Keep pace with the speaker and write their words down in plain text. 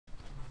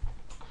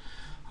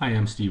Hi,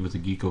 I'm Steve with the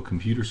Geeko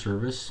Computer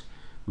Service.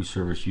 We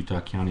service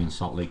Utah County and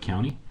Salt Lake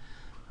County.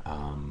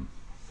 You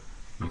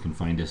can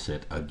find us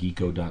at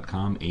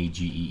ageeko.com,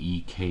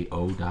 ageeko.com.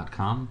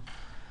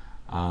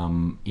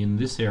 In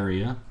this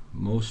area,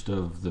 most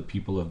of the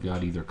people have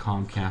got either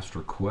Comcast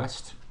or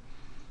Qwest.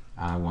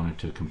 I wanted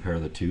to compare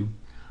the two.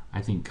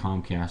 I think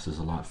Comcast is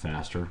a lot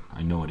faster.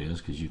 I know it is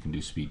because you can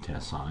do speed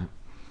tests on it.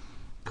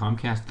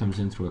 Comcast comes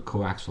in through a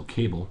coaxial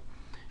cable,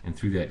 and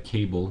through that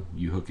cable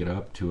you hook it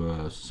up to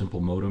a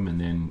simple modem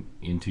and then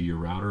into your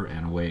router,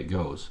 and away it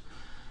goes.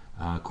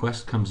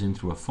 Qwest comes in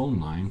through a phone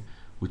line,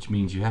 which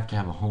means you have to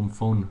have a home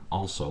phone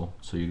also,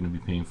 so you're going to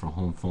be paying for a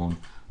home phone,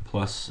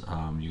 plus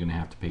you're going to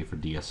have to pay for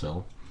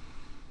DSL.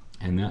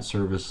 And that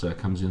service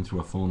comes in through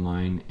a phone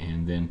line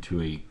and then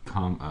to a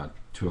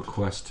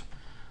Qwest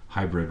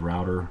hybrid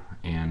router,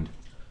 and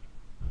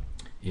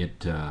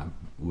it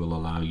will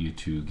allow you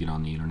to get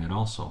on the internet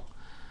also.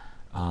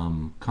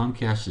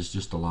 Comcast is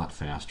just a lot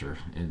faster.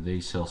 They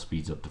sell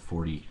speeds up to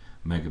 40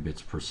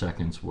 megabits per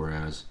second,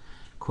 whereas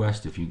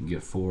Qwest, if you can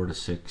get 4 to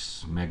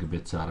 6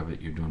 megabits out of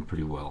it, you're doing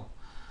pretty well.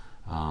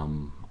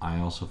 I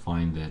also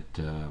find that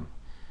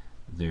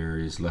there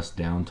is less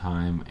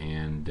downtime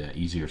and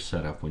easier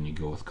setup when you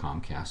go with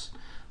Comcast.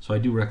 So I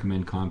do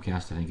recommend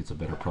Comcast. I think it's a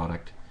better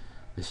product.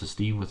 This is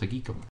Steve with Ageeko.